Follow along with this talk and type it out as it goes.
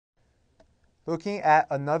Looking at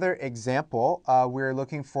another example, we're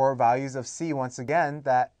looking for values of c once again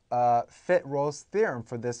that fit Rolle's theorem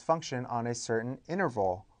for this function on a certain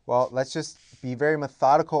interval. Well, let's just be very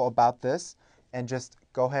methodical about this and just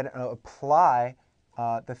go ahead and apply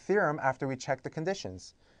the theorem after we check the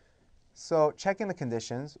conditions. So checking the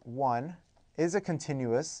conditions, 1, is it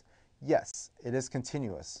continuous? Yes, it is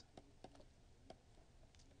continuous.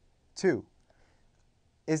 2,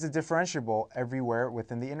 is it differentiable everywhere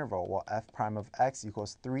within the interval? Well, f prime of x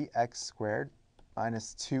equals 3x squared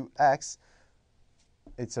minus 2x.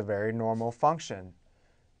 It's a very normal function.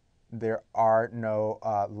 There are no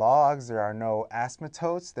logs, there are no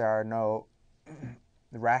asymptotes, there are no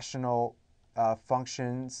rational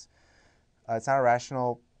functions. It's not a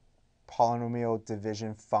rational polynomial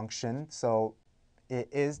division function, so it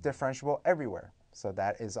is differentiable everywhere. So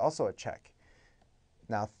that is also a check.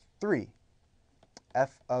 Now 3,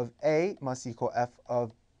 f of a must equal f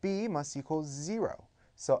of b must equal 0.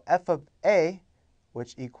 So f of a,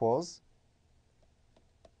 which equals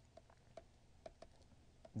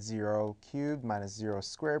 0 cubed minus 0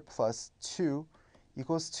 squared plus 2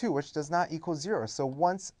 equals 2, which does not equal 0. So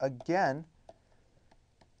once again,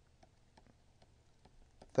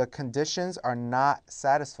 the conditions are not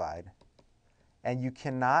satisfied, and you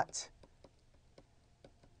cannot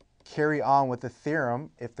carry on with the theorem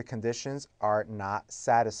if the conditions are not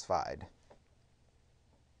satisfied.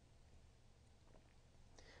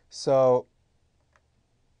 So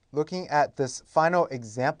looking at this final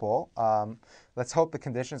example, let's hope the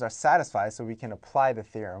conditions are satisfied so we can apply the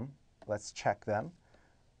theorem. Let's check them.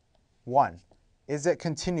 1, is it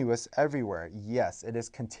continuous everywhere? Yes, it is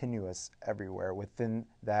continuous everywhere within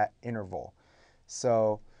that interval.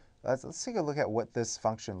 So let's take a look at what this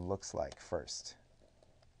function looks like first.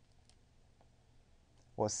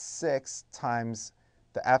 Well, 6 times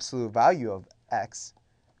the absolute value of x.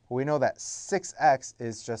 We know that 6x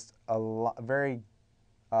is just a very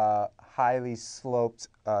highly sloped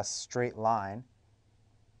straight line.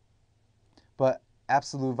 But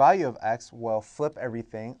absolute value of x will flip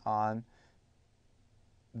everything on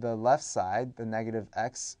the left side, the negative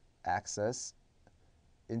x-axis,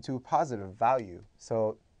 into a positive value.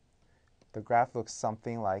 So the graph looks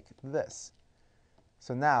something like this.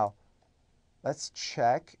 So now, let's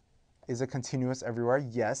check, is it continuous everywhere?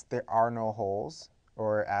 Yes, there are no holes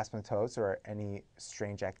or asymptotes or any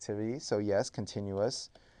strange activity. So yes,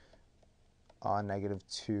 continuous on negative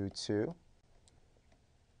 2, 2.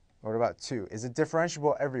 What about 2? Is it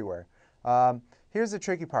differentiable everywhere? Here's the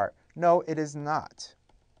tricky part. No, it is not.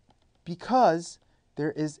 Because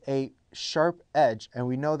there is a sharp edge, and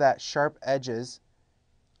we know that sharp edges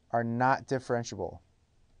are not differentiable.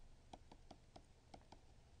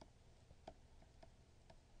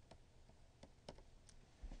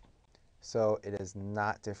 So it is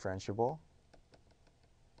not differentiable.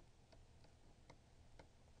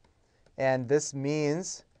 And this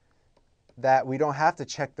means that we don't have to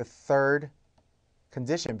check the third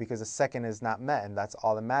condition because the second is not met, and that's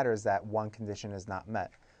all that matters, that one condition is not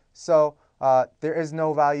met. So there is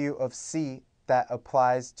no value of c that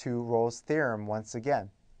applies to Rolle's theorem once again.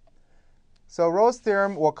 So Rolle's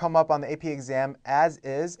theorem will come up on the AP exam as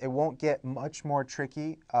is. It won't get much more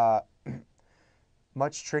tricky,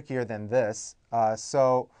 much trickier than this.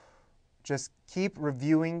 So just keep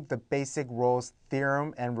reviewing the basic Rolle's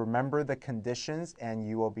theorem and remember the conditions, and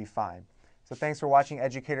you will be fine. So thanks for watching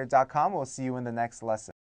Educator.com. We'll see you in the next lesson.